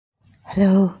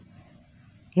Hello.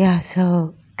 Yeah,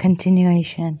 so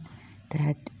continuation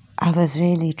that I was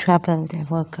really troubled. I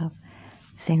woke up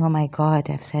saying, oh my God,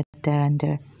 I've sat there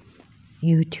under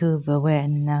YouTube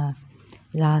when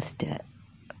last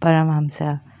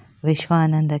Paramahamsa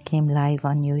Vishwananda came live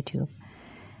on YouTube.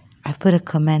 I've put a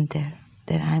comment there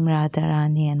that I'm Radha,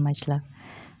 Rani and much love.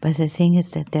 But the thing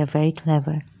is that they're very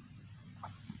clever.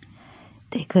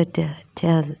 They could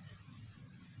tell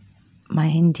my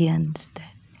Indians that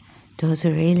those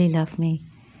who really love me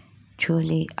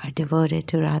truly are devoted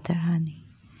to Radha Rani.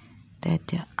 That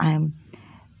I'm,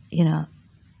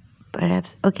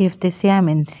 perhaps, okay, if they say I'm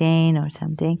insane or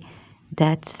something,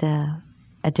 that's a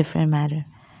different matter.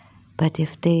 But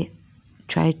if they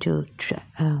try to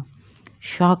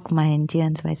shock my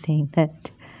Indians by saying that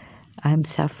I'm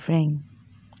suffering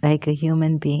like a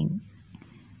human being,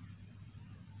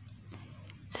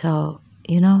 so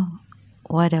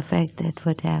what effect that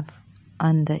would have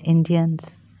on the Indians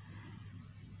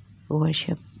who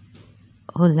worship,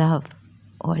 who love,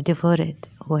 who are devoted,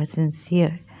 who are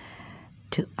sincere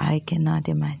to, I cannot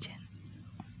imagine.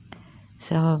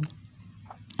 So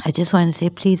I just want to say,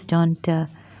 please don't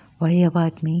worry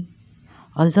about me.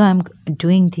 Although I'm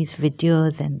doing these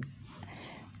videos and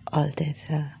all this,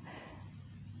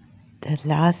 the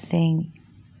last thing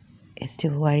is to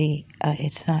worry.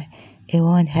 It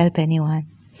won't help anyone.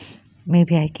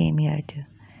 Maybe I came here to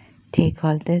take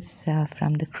all this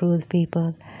from the cruel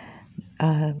people.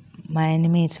 My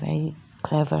enemy is very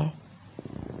clever.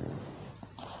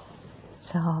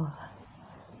 So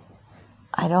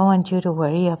I don't want you to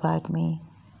worry about me.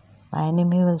 My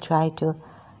enemy will try to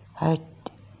hurt.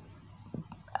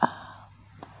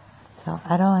 So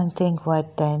I don't think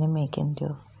what the enemy can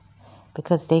do,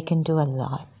 because they can do a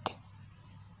lot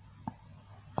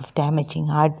of damaging,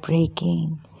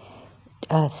 heartbreaking,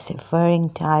 severing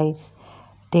ties.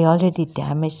 They already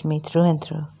damaged me through and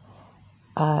through.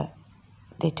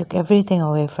 They took everything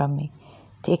away from me,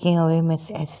 taking away Miss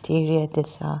Asteria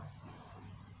Disa.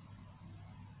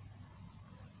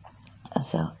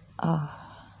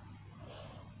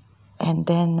 And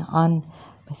then on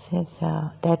Mrs.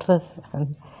 That was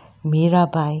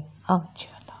Mirabai. Oh,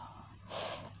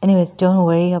 anyways, don't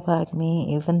worry about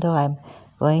me, even though I'm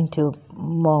going to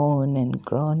moan and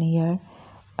groan here.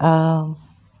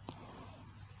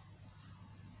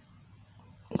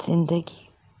 Zindagi,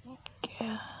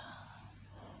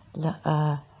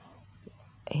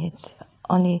 it's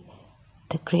only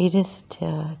the greatest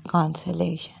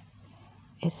consolation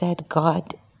is that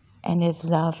God and His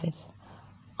love is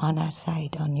on our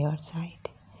side, on your side,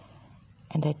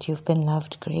 and that you've been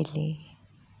loved greatly.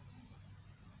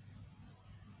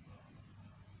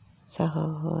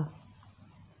 So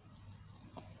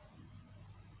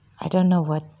I don't know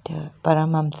what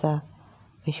Paramahamsa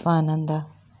Vishwananda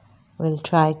will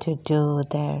try to do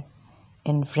there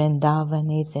in Vrindavan.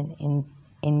 He's in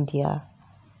India.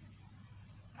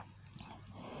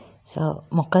 So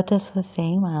Mukadas was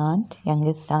saying, my aunt,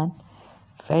 youngest aunt,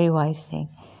 very wise thing.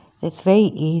 It's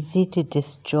very easy to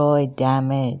destroy,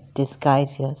 damage,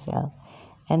 disguise yourself.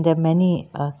 And there are many,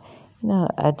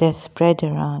 they're spread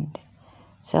around.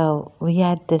 So we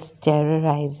had this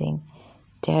terrorizing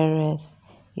terrorists.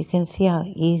 You can see how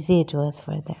easy it was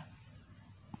for them.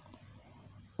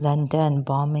 London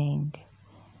bombing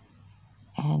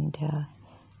and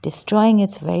destroying,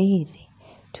 it's very easy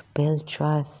to build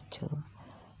trust,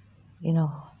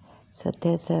 So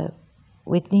there's a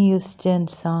Whitney Houston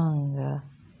song,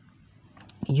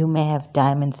 you may have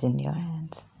diamonds in your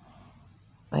hands,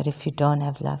 but if you don't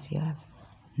have love, you have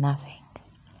nothing.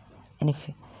 And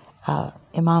if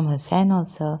Imam Hussein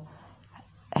also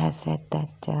has said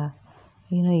that,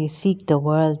 you seek the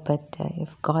world, but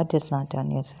if God is not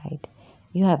on your side,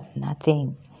 you have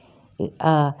nothing.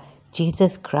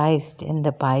 Jesus Christ in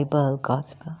the Bible,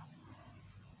 Gospel,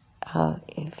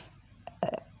 if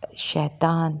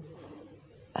Shaitan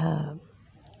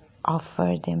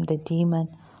offered him, the demon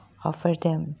offered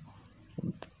him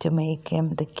to make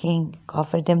him the king,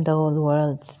 offered him the whole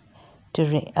world, to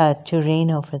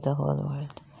reign over the whole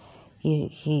world.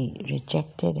 He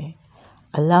rejected it.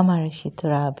 Allama Rashid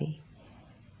Turabi,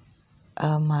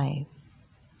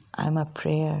 I'm a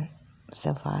prayer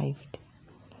survived.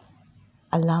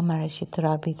 Allama Rashid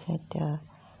Turabi said,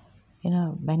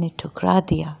 मैंने ठुकरा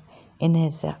दिया in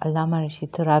his Allama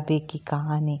Rashid Turabi की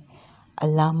कहानी,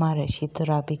 Allama Rashid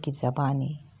Turabi की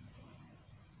ज़बानी.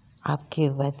 आपके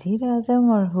वज़ीर आज़म,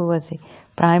 or who was he?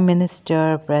 Prime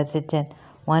Minister, President,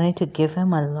 wanted to give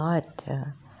him a lot,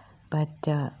 but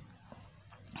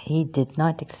he did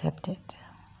not accept it.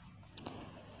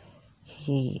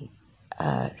 He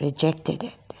rejected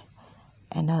it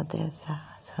and others.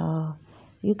 So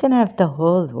You can have the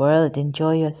whole world,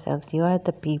 enjoy yourselves. You are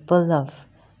the people of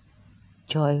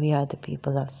joy, we are the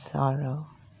people of sorrow.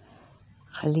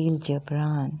 Khalil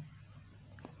Gibran.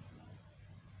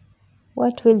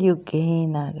 What will you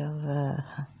gain out of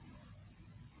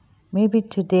maybe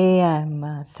today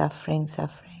I'm suffering.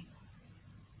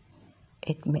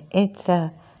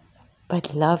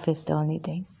 But love is the only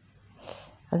thing.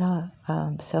 Hello,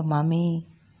 so Mommy,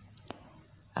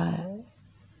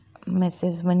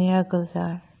 Mrs. Munira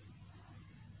Gulzar,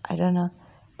 I don't know,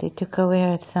 they took away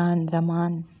her son,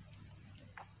 Zaman,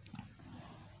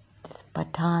 this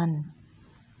Pathan.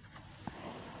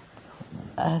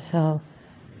 So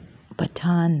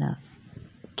Pathan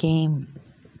came,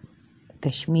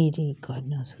 Kashmiri, God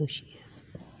knows who she is.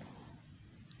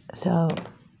 So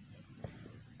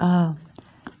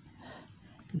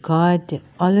God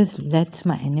always lets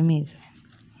my enemies win.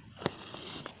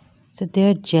 So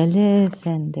they're jealous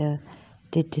and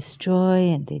they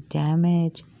destroy and they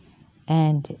damage.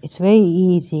 And it's very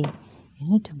easy,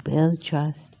 to build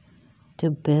trust, to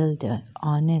build an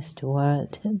honest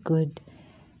world, good.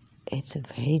 It's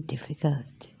very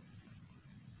difficult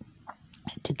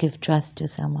to give trust to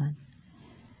someone.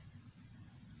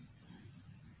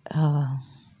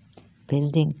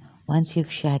 Building, once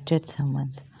you've shattered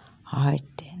someone's heart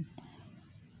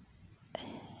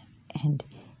and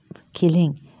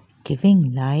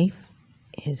giving life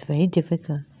is very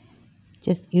difficult.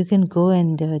 Just you can go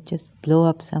and just blow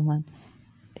up someone,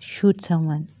 shoot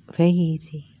someone, very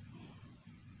easy.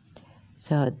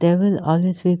 So there will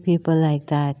always be people like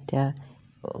that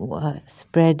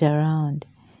spread around,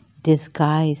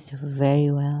 disguised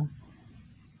very well.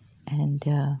 And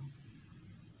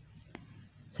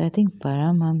so I think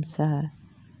Paramahamsa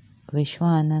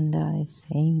Vishwananda is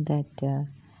saying that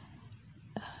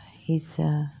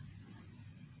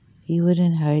he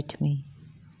wouldn't hurt me.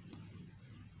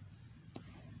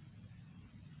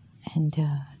 And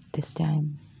this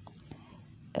time,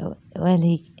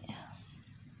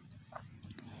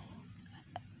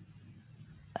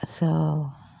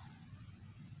 so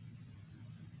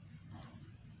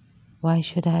why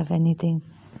should I have anything?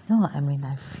 No, I mean,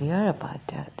 I fear about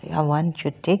that. One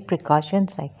should take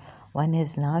precautions like one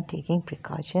is now taking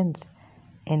precautions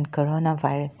in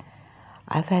coronavirus.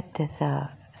 I've had this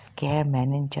scare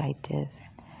meningitis.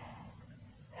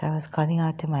 So I was calling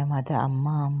out to my mother,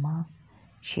 Amma, Amma.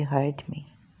 She heard me.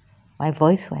 My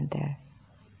voice went there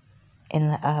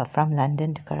from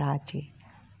London to Karachi.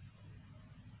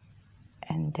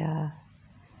 And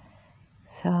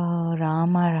so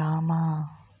Rama, Rama.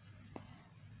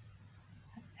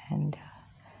 And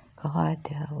God,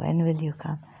 when will you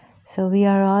come? So we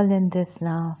are all in this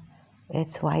now.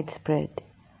 It's widespread.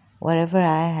 Whatever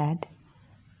I had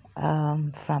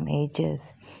from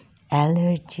ages,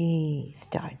 allergy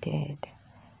started.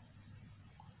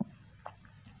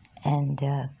 And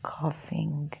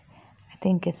coughing. I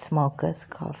think it's smoker's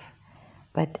cough.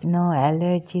 But no,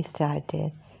 allergy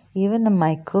started. Even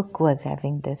my cook was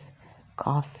having this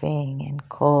coughing and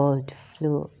cold,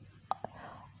 flu.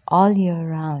 All year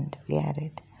round we had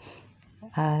it.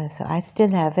 So I still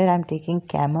have it. I'm taking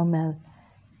chamomile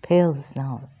pills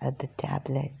now at the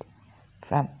tablet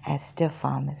from Esther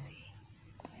Pharmacy.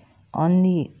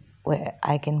 Only where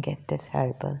I can get this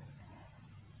herbal.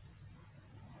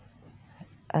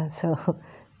 So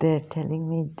they're telling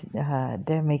me,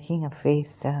 they're making a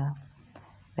face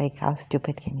like, how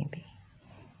stupid can you be?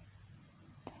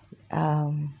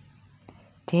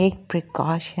 Take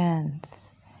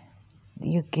precautions.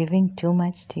 You're giving too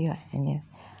much to your enemy.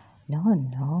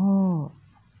 No.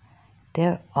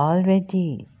 They're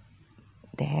already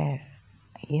there,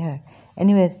 here.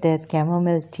 Anyways, there's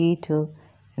chamomile tea too,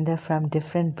 and they're from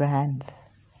different brands.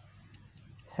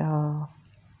 So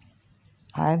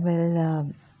I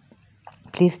will,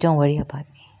 please don't worry about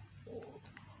me.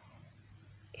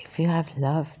 If you have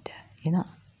loved,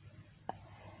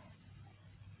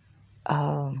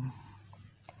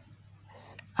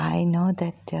 I know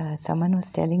that someone was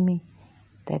telling me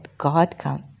that God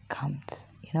comes,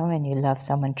 when you love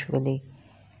someone truly.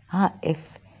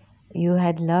 If you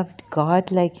had loved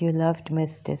God like you loved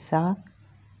Miss Tessa,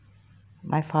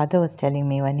 my father was telling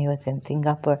me when he was in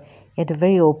Singapore, he had a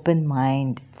very open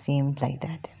mind, it seemed like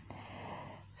that.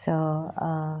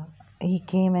 So he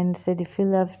came and said, if you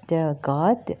loved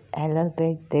God,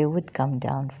 they would come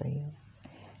down for you.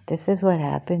 This is what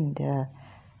happened.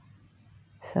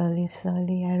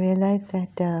 Slowly, I realized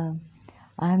that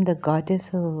I am the goddess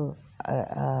who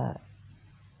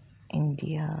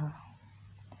India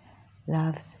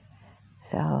loves.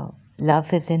 So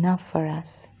love is enough for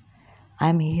us.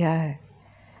 I'm here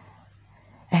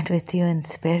and with you in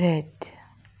spirit.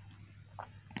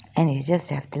 And you just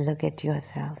have to look at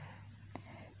yourself.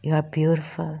 You are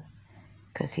beautiful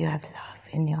because you have love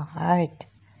in your heart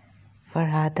for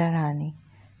Radha Rani.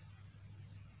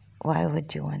 Why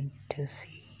would you want to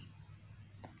see?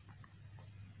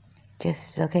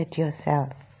 Just look at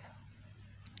yourself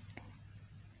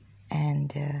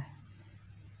and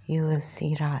you will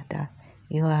see Radha.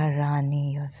 You are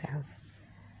Rani yourself.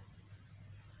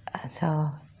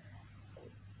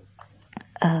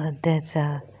 There's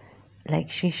a,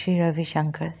 like Shri Ravi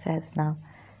Shankar says now,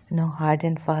 no hard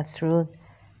and fast rule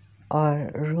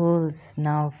or rules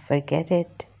now, forget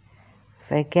it.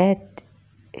 Forget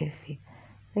if you,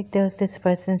 like there was this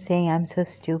person saying, I'm so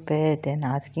stupid and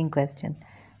asking questions.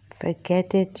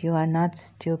 Forget it, you are not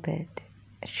stupid.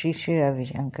 Shri Ravi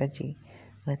Shankar ji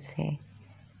would say,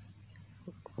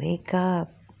 wake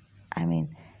up. I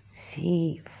mean,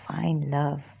 see, find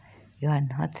love. You are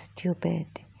not stupid.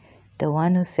 The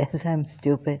one who says I'm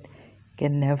stupid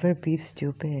can never be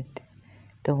stupid.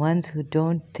 The ones who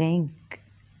don't think,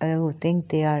 who think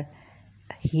they are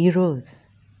heroes,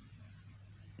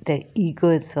 their ego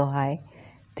is so high,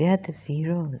 they are the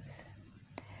zeros.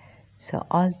 So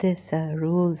all these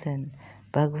rules and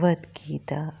Bhagavad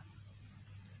Gita,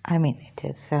 I mean, it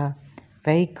is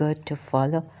very good to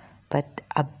follow, but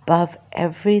above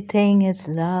everything is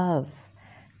love.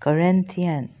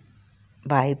 Corinthian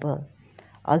Bible.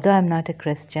 Although I'm not a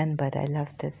Christian, but I love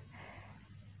this.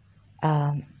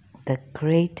 The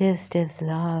greatest is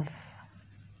love.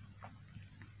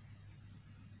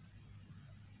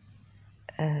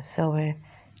 So we're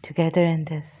together in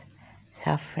this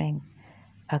suffering,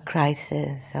 a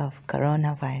crisis of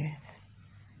coronavirus.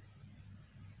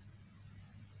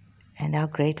 And how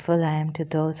grateful I am to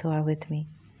those who are with me,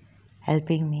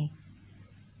 helping me.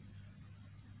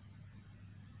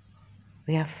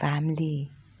 We are family.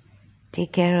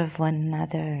 Take care of one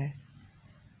another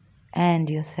and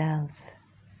yourselves.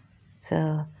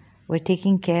 So we're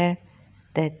taking care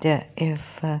that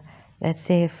if, let's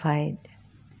say if I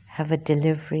have a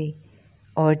delivery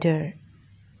order,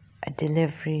 a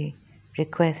delivery,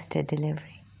 request a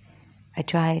delivery, I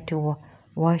try to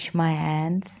wash my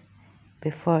hands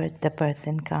before the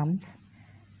person comes,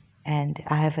 and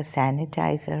I have a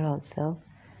sanitizer also.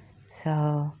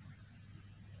 So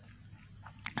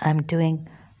I'm doing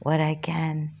what I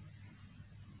can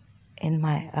in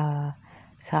my.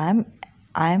 So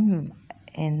I'm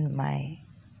in my.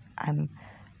 I'm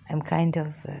kind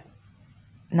of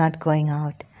not going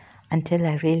out until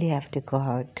I really have to go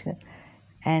out,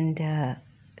 and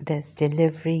there's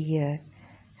delivery here.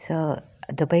 So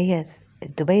Dubai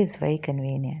is very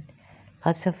convenient.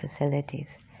 Lots of facilities.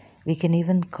 We can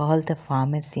even call the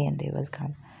pharmacy and they will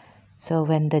come. So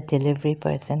when the delivery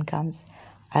person comes,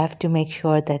 I have to make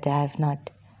sure that I have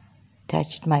not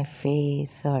touched my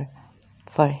face, or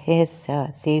for his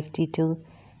safety too,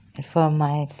 and for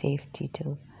my safety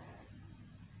too.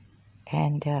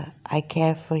 And I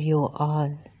care for you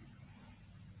all.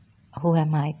 Who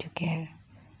am I to care?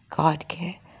 God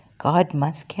care. God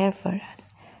must care for us.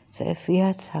 So if we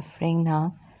are suffering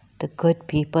now, the good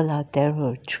people out there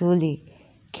who truly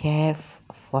care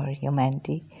for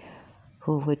humanity,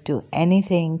 who would do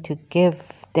anything to give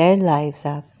their lives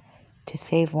up to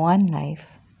save one life,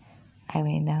 I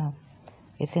mean,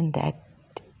 isn't that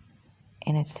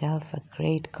in itself a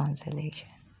great consolation?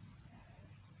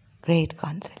 Great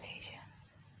consolation.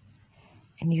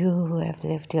 And you who have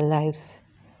lived your lives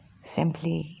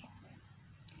simply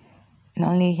and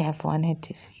only have wanted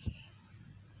to see,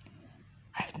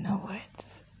 I have no words.